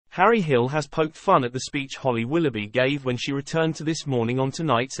Harry Hill has poked fun at the speech Holly Willoughby gave when she returned to This Morning on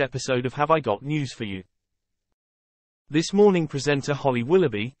tonight's episode of Have I Got News For You. This Morning presenter Holly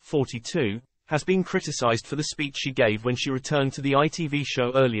Willoughby, 42, has been criticised for the speech she gave when she returned to the ITV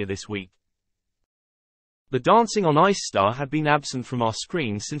show earlier this week. The Dancing on Ice star had been absent from our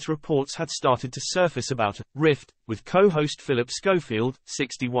screens since reports had started to surface about a rift with co-host Philip Schofield,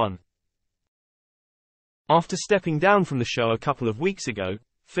 61. After stepping down from the show a couple of weeks ago,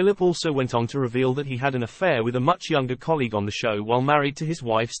 Philip also went on to reveal that he had an affair with a much younger colleague on the show while married to his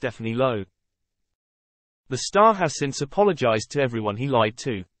wife Stephanie Lowe. The star has since apologized to everyone he lied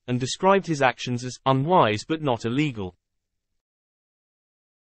to, and described his actions as unwise but not illegal.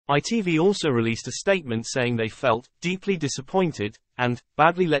 ITV also released a statement saying they felt deeply disappointed and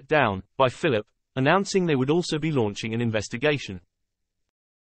badly let down by Philip, announcing they would also be launching an investigation.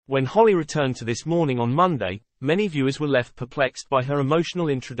 When Holly returned to This Morning on Monday, many viewers were left perplexed by her emotional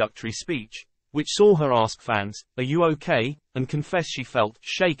introductory speech, which saw her ask fans, "Are you okay?" and confess she felt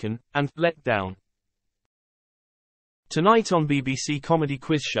shaken and let down. Tonight on BBC comedy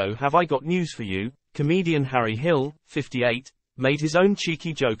quiz show Have I Got News For You, comedian Harry Hill, 58, made his own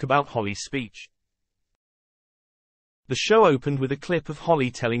cheeky joke about Holly's speech. The show opened with a clip of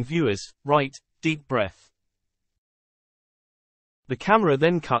Holly telling viewers, "Right, deep breath." The camera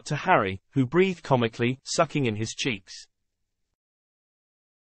then cut to Harry, who breathed comically, sucking in his cheeks.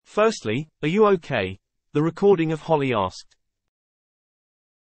 "Firstly, are you okay?" the recording of Holly asked.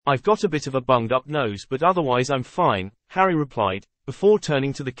 "I've got a bit of a bunged-up nose but otherwise I'm fine," Harry replied, before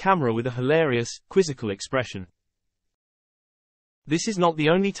turning to the camera with a hilarious, quizzical expression. This is not the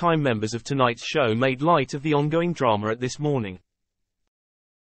only time members of tonight's show made light of the ongoing drama at This Morning.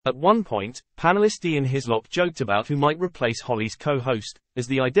 At one point, panelist Ian Hislop joked about who might replace Holly's co-host, as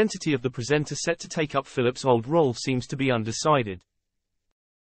the identity of the presenter set to take up Philip's old role seems to be undecided.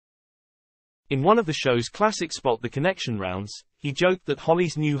 In one of the show's classic Spot the Connection rounds, he joked that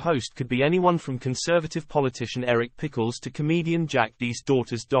Holly's new host could be anyone from conservative politician Eric Pickles to comedian Jack Dee's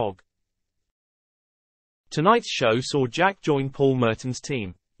daughter's dog. Tonight's show saw Jack join Paul Merton's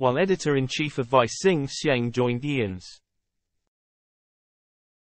team, while editor-in-chief of Vice Sing Xiang joined Ian's.